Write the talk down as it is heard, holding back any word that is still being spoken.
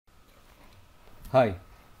Hi,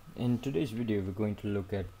 in today's video we're going to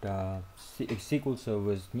look at SQL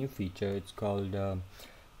Server's new feature. It's called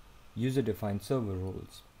user-defined server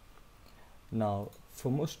roles. Now,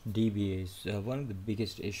 for most DBAs, one of the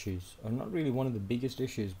biggest issues, or not really one of the biggest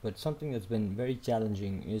issues, but something that's been very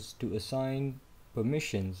challenging is to assign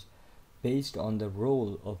permissions based on the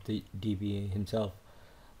role of the DBA himself.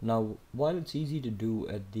 Now, while it's easy to do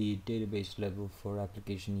at the database level for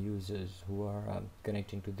application users who are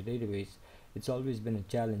connecting to the database, it's always been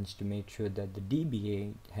a challenge to make sure that the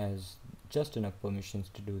DBA has just enough permissions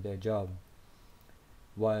to do their job.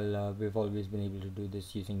 While we've always been able to do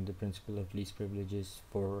this using the principle of least privileges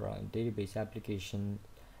for database application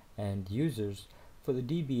and users, for the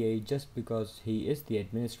DBA, just because he is the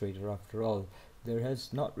administrator after all, there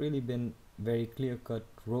has not really been very clear-cut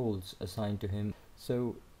roles assigned to him.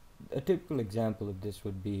 So a typical example of this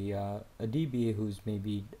would be a DBA who's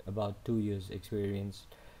maybe about 2 years experience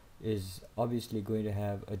is obviously going to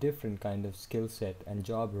have a different kind of skill set and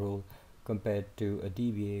job role compared to a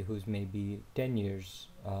DBA who's maybe 10 years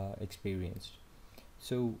experienced.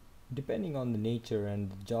 So depending on the nature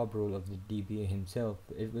and the job role of the DBA himself,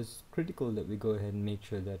 it was critical that we go ahead and make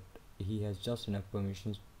sure that he has just enough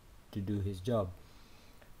permissions to do his job,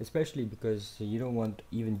 especially because you don't want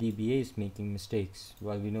even DBAs making mistakes.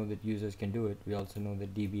 While we know that users can do it, we also know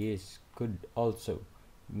that DBAs could also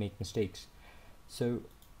make mistakes. So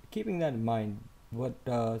keeping that in mind, what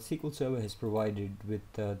SQL Server has provided with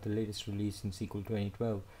the latest release in SQL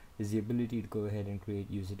 2012 is the ability to go ahead and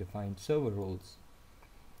create user-defined server roles.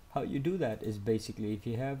 How you do that is basically, if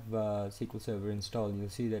you have SQL Server installed, you'll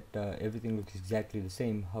see that everything looks exactly the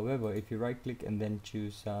same. However, if you right click and then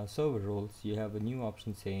choose server roles, you have a new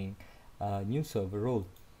option saying new server role.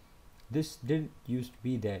 This didn't used to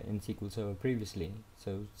be there in SQL Server previously.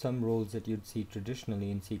 So some roles that you'd see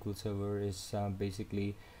traditionally in SQL Server is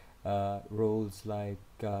basically roles like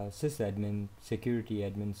sysadmin, security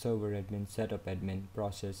admin, server admin, setup admin,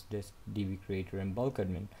 process, disk, DB creator, and bulk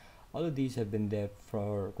admin. All of these have been there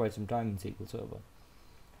for quite some time in SQL Server.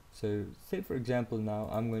 So say for example now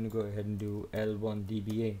I'm going to go ahead and do L1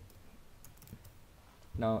 DBA.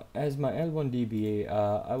 Now as my L1 DBA,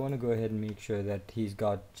 I want to go ahead and make sure that he's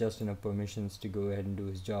got just enough permissions to go ahead and do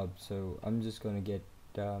his job. So I'm just going to get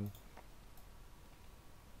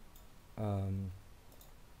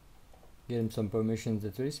give him some permissions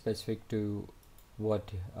that's very specific to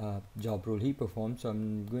what job role he performs. So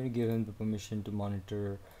I'm going to give him the permission to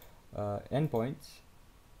monitor endpoints.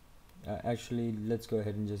 Actually, let's go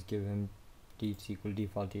ahead and just give him SQL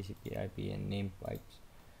default TCP IP and name pipes,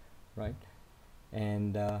 right?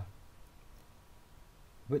 And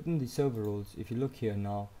within the server roles, if you look here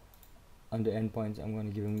now, under endpoints, I'm going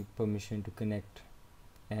to give him permission to connect,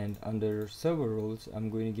 and under server roles, I'm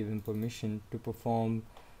going to give him permission to perform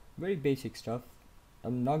very basic stuff.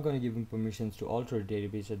 I'm not going to give him permissions to alter a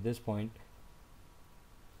database at this point,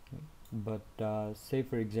 but say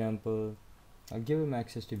for example, I'll give him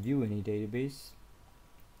access to view any database,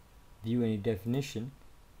 view any definition,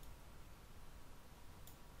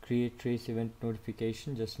 create trace event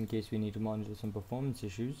notification just in case we need to monitor some performance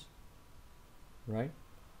issues, right?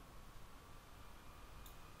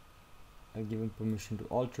 I'll give him permission to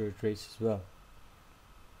alter a trace as well.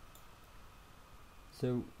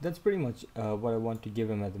 So that's pretty much what I want to give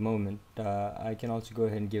him at the moment. I can also go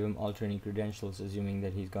ahead and give him alter any credentials, assuming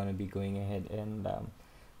that he's going to be going ahead and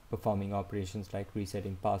performing operations like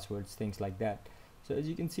resetting passwords, things like that. So as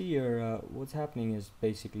you can see here, what's happening is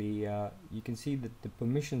basically you can see that the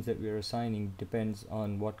permissions that we are assigning depends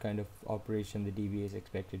on what kind of operation the DBA is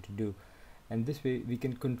expected to do, and this way we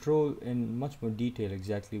can control in much more detail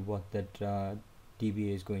exactly what that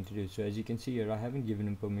DBA is going to do. So as you can see here, I haven't given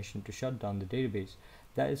him permission to shut down the database.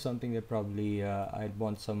 That is something that probably I'd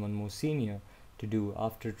want someone more senior to do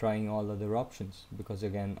after trying all other options, because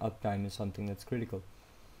again, uptime is something that's critical.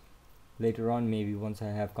 Later on, maybe once I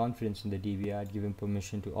have confidence in the DBA, I'd give him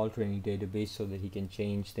permission to alter any database so that he can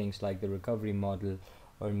change things like the recovery model,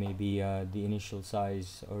 or maybe the initial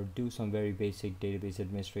size, or do some very basic database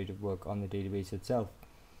administrative work on the database itself.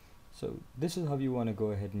 So this is how you want to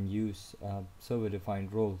go ahead and use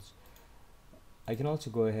server-defined roles. I can also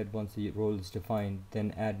go ahead, once the role is defined,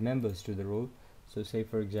 then add members to the role. So say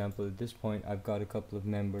for example, at this point I've got a couple of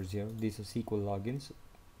members here. These are SQL logins,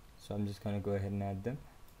 so I'm just going to go ahead and add them.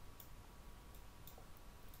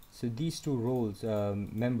 So these two roles,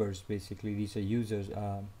 members, basically these are users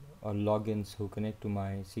or logins who connect to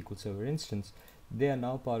my SQL Server instance. They are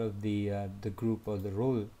now part of the group or the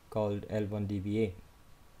role called L1 DBA.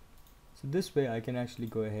 So this way I can actually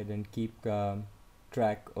go ahead and keep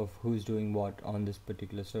track of who's doing what on this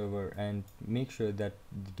particular server and make sure that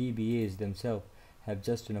the DBAs themselves have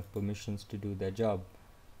just enough permissions to do their job.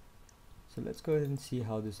 So let's go ahead and see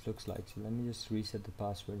how this looks like. So let me just reset the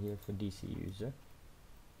password here for DC user.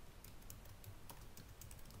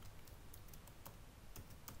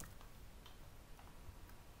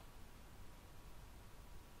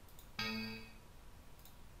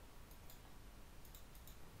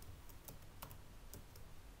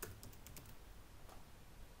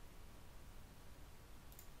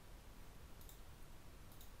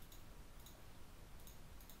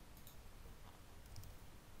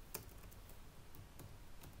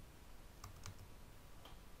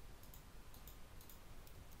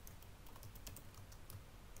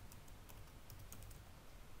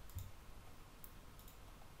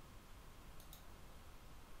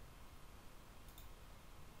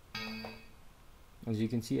 As you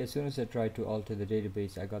can see, as soon as I tried to alter the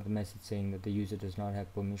database, I got the message saying that the user does not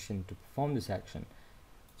have permission to perform this action.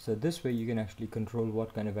 So this way you can actually control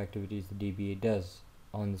what kind of activities the DBA does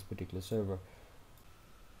on this particular server.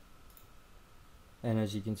 And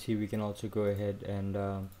as you can see, we can also go ahead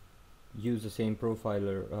and use the same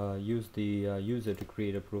profiler, use the user to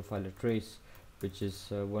create a profiler trace, which is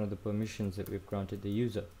one of the permissions that we've granted the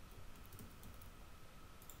user.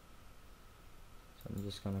 So I'm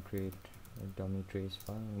just going to create a dummy trace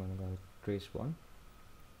file. I'm going to go trace 1.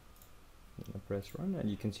 Press run, and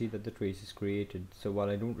you can see that the trace is created. So while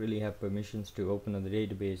I don't really have permissions to open on the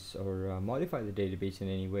database or modify the database in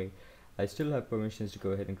any way, I still have permissions to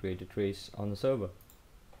go ahead and create a trace on the server.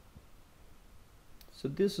 So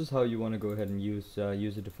this is how you want to go ahead and use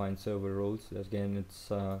user-defined server roles. Again, it's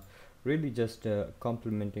really just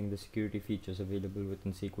complementing the security features available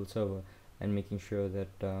within SQL Server and making sure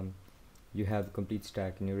that you have a complete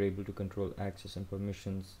stack and you're able to control access and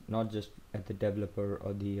permissions, not just at the developer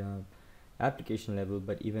or the application level,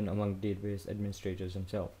 but even among database administrators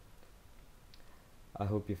themselves. I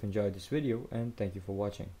hope you've enjoyed this video, and thank you for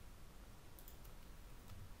watching.